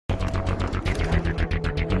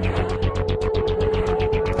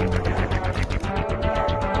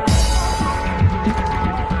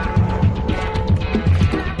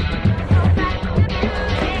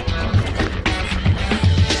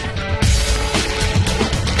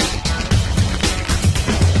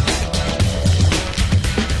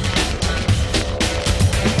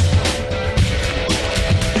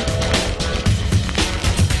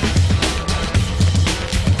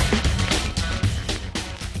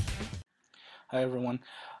Hi everyone.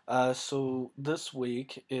 So this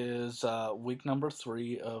week is week number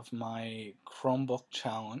 3 of my Chromebook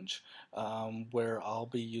challenge, where I'll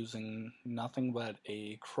be using nothing but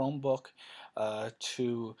a Chromebook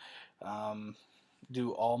to um,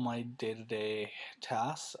 do all my day-to-day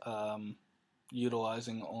tasks,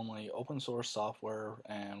 utilizing only open source software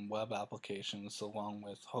and web applications along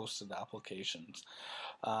with hosted applications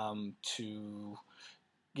to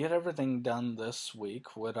get everything done this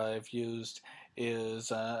week. What I've used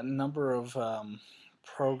is a number of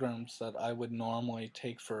programs that I would normally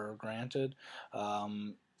take for granted.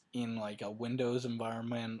 Um, in like a Windows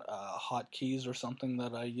environment, hotkeys or something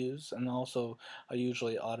that I use, and also I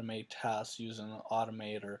usually automate tasks using an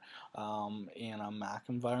automator in a Mac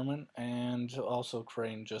environment, and also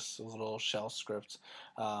creating just little shell scripts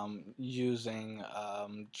using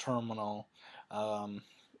terminal um,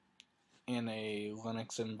 in a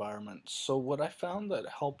Linux environment. So what I found that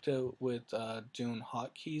helped out with doing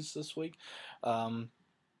hotkeys this week um,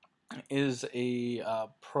 is a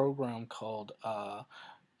program called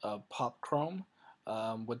PopChrome.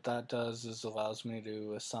 What that does is allows me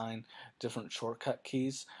to assign different shortcut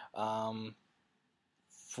keys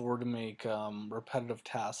for to make repetitive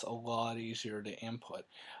tasks a lot easier to input.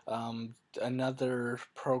 Another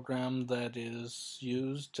program that is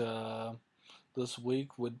used this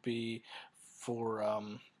week would be for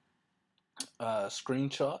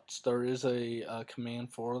screenshots. There is a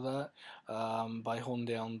command for that by holding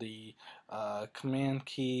down the command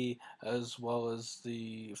key as well as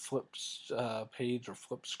the flip page or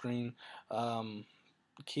flip screen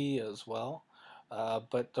key as well.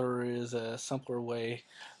 But there is a simpler way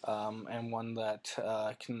and one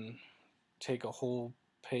that can take a whole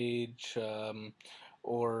page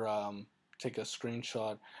or take a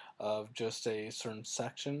screenshot of just a certain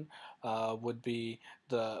section would be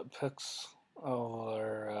the Pix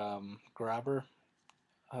or Grabber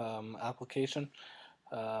application,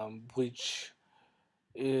 which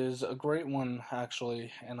is a great one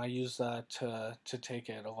actually, and I use that to take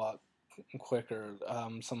it a lot quicker.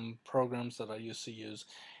 Some programs that I used to use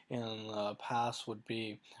in the past would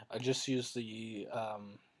be I just use the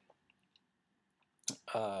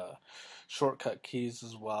uh, shortcut keys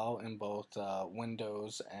as well in both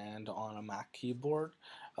Windows and on a Mac keyboard.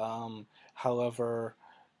 However,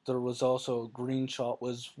 there was also GreenShot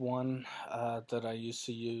was one that I used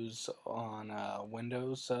to use on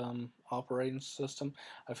Windows operating system.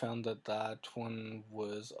 I found that that one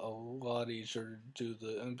was a lot easier to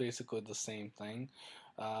do basically the same thing.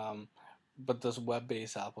 Um, but this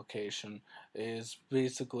web-based application is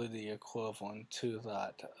basically the equivalent to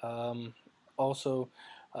that. Also,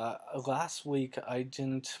 last week I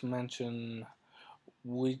didn't mention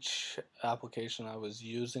which application I was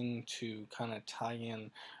using to kind of tie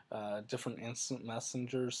in different instant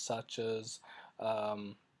messengers, such as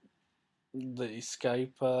the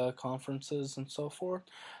Skype conferences and so forth.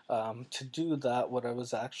 To do that, what I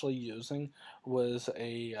was actually using was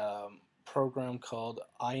a program called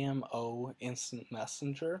IMO Instant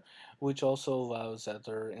Messenger, which also allows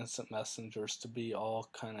other instant messengers to be all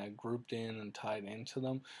kind of grouped in and tied into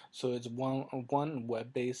them. So it's one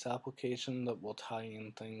web-based application that will tie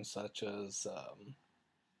in things such as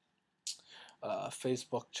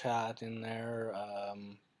Facebook chat in there.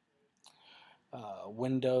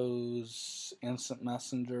 Windows Instant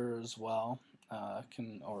Messenger as well,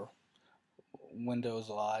 can or Windows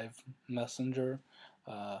Live Messenger.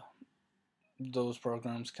 Uh, those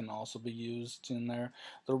programs can also be used in there.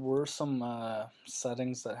 There were some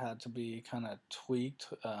settings that had to be kind of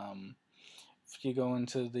tweaked. If you go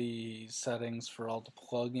into the settings for all the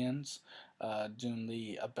plugins, doing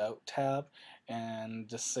the About tab, and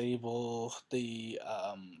disable the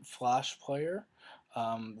Flash player,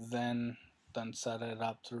 then set it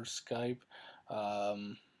up through Skype.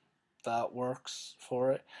 Um, that works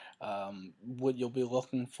for it. What you'll be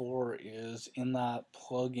looking for is in that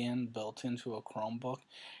plugin built into a Chromebook,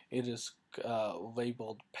 it is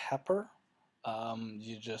labeled Pepper.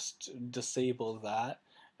 You just disable that,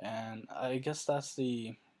 and I guess that's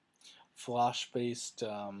the Flash-based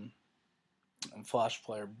Flash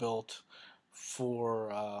player built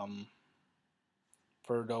for um,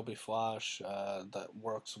 for Adobe Flash that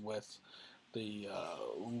works with the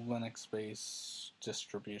Linux-based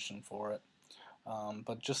distribution for it.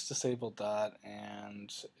 But just disable that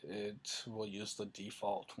and it will use the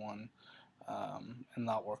default one, and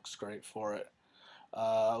that works great for it.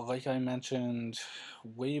 Like I mentioned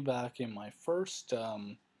way back in my first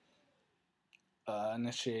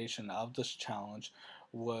initiation of this challenge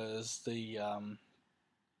was the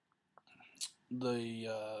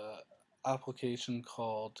application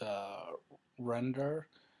called Render.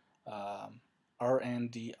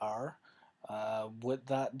 RNDR. What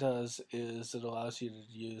that does is it allows you to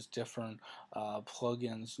use different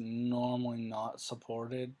plugins normally not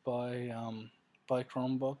supported by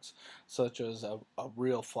Chromebooks, such as a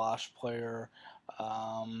real Flash player,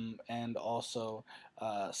 and also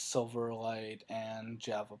Silverlight and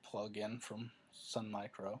Java plugin from Sun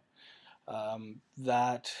Micro.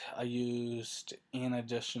 That I used in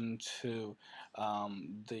addition to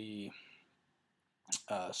the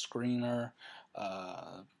Screener,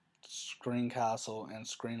 uh, Screencastle, and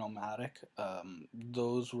Screenomatic.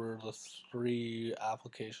 Those were the three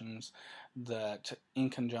applications that, in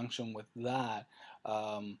conjunction with that,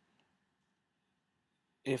 um,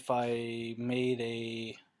 if I made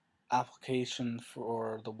a application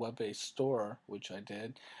for the web-based store, which I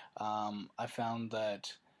did, I found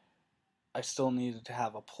that I still needed to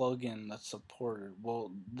have a plugin that supported.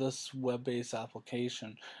 Well, this web-based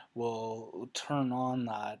application will turn on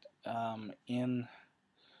that in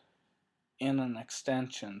an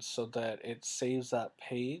extension so that it saves that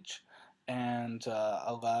page and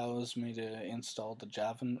allows me to install the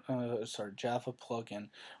Java plugin,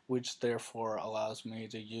 which therefore allows me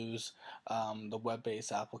to use the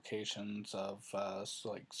web-based applications of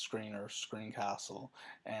like Screener, Screencastle,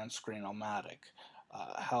 and Screenomatic.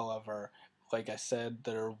 However, like I said,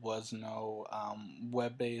 there was no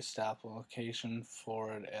web-based application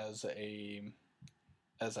for it as an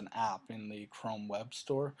app in the Chrome Web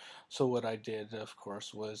Store. So what I did, of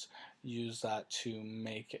course, was use that to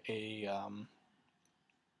make a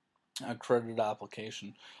credit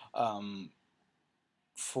application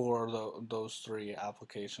for those three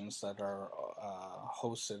applications that are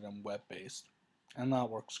hosted and web-based, and that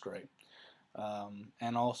works great.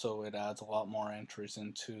 And also, it adds a lot more entries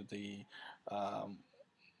into the um,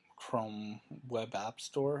 Chrome Web App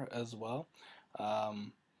Store as well.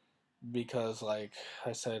 Um, because like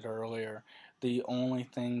I said earlier, the only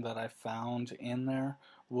thing that I found in there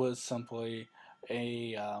was simply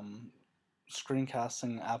a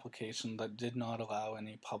screencasting application that did not allow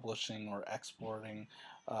any publishing or exporting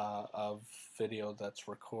of video that's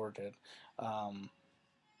recorded, um,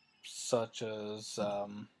 such as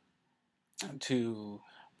to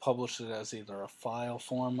publish it as either a file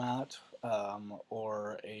format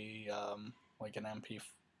or a like an MP4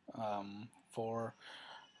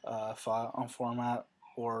 file format,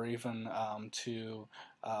 or even to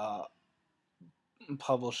uh,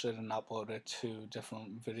 publish it and upload it to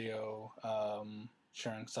different video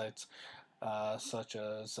sharing sites such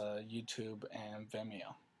as YouTube and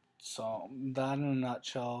Vimeo. So that in a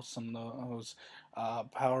nutshell, some of those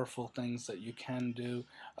powerful things that you can do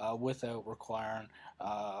without requiring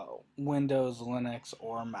Windows, Linux,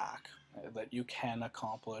 or Mac that you can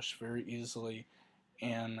accomplish very easily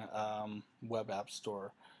in Web App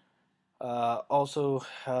Store. Also,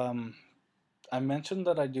 I mentioned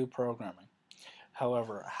that I do programming.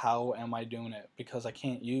 However, how am I doing it? Because I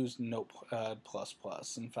can't use Notepad++.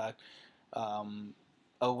 In fact, um,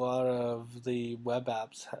 a lot of the web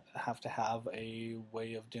apps have to have a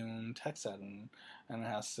way of doing text editing, and it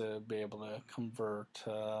has to be able to convert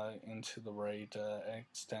into the right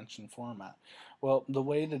extension format. Well, the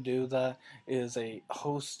way to do that is a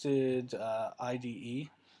hosted IDE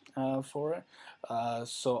for it.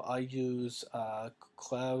 So I use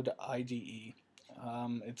Cloud IDE.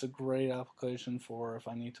 It's a great application for if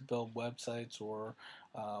I need to build websites or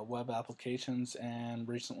web applications, and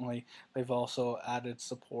recently they've also added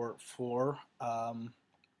support for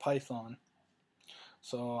Python.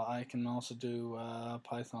 So I can also do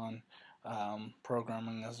Python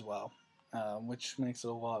programming as well, which makes it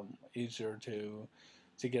a lot easier to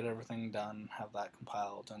get everything done, have that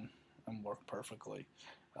compiled, and work perfectly.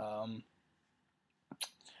 Um,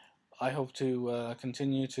 I hope to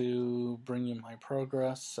continue to bring you my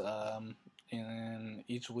progress in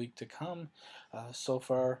each week to come. So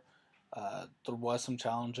far, there was some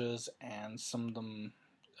challenges, and some of them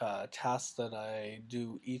tasks that I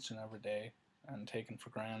do each and every day and taken for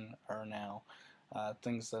granted are now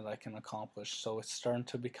things that I can accomplish. So it's starting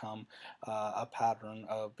to become a pattern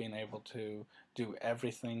of being able to do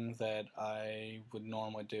everything that I would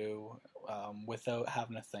normally do without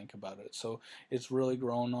having to think about it. So it's really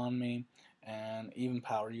grown on me, and even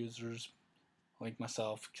power users like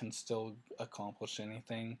myself can still accomplish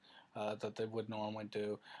anything that they would normally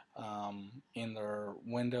do in their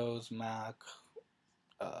Windows, Mac,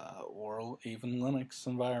 or even Linux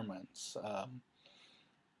environments.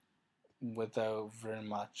 Without very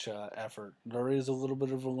much effort. There is a little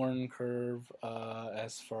bit of a learning curve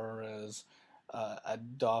as far as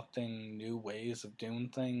adopting new ways of doing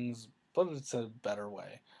things, but it's a better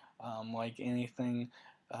way. Like anything,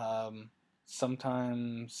 um,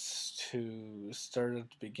 sometimes to start at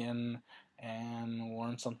the begin and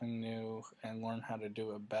learn something new and learn how to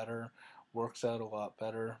do it better works out a lot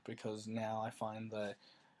better, because now I find that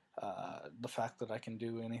the fact that I can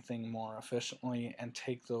do anything more efficiently and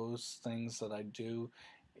take those things that I do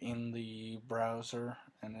in the browser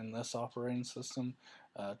and in this operating system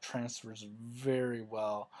transfers very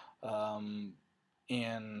well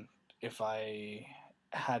in if I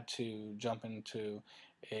had to jump into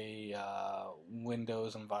a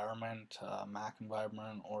Windows environment, Mac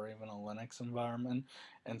environment, or even a Linux environment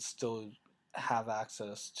and still have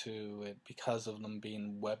access to it because of them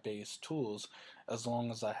being web-based tools. As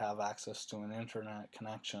long as I have access to an internet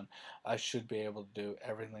connection, I should be able to do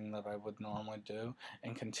everything that I would normally do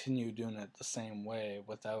and continue doing it the same way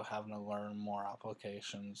without having to learn more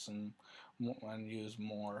applications and use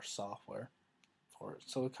more software for it.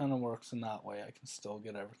 So it kind of works in that way. I can still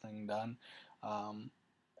get everything done, um,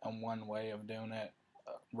 and one way of doing it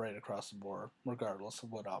right across the board, regardless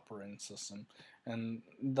of what operating system. And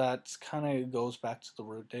that kind of goes back to the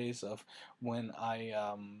root days of when I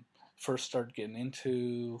first started getting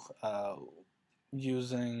into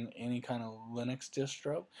using any kind of Linux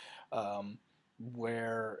distro,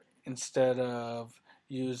 where instead of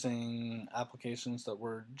using applications that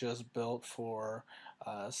were just built for,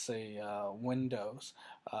 say, Windows,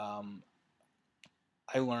 um,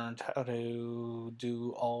 I learned how to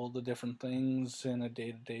do all the different things in a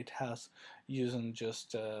day-to-day task using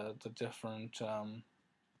just the different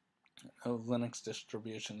Linux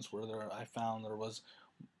distributions, where I found there was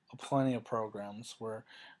plenty of programs where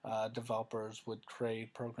developers would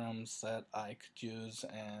create programs that I could use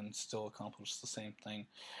and still accomplish the same thing.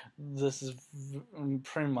 This is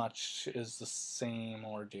pretty much is the same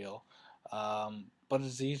ordeal, but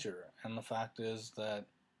it's easier. And the fact is that,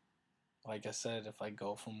 like I said, if I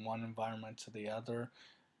go from one environment to the other,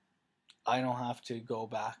 I don't have to go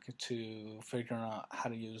back to figuring out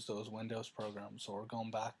how to use those Windows programs, or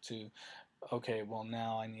going back to, okay, well,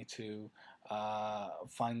 now I need to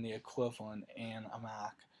find the equivalent in a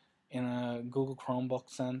Mac. In a Google Chromebook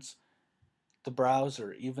sense, the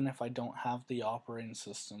browser, even if I don't have the operating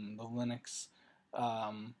system, the Linux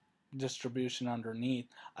um, distribution underneath,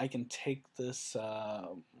 I can take this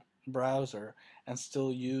browser and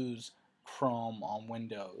still use Chrome on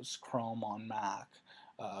Windows, Chrome on Mac,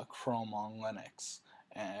 Chrome on Linux,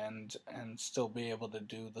 and still be able to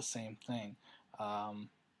do the same thing. Um,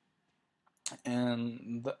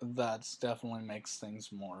 and that's definitely makes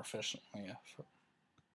things more efficiently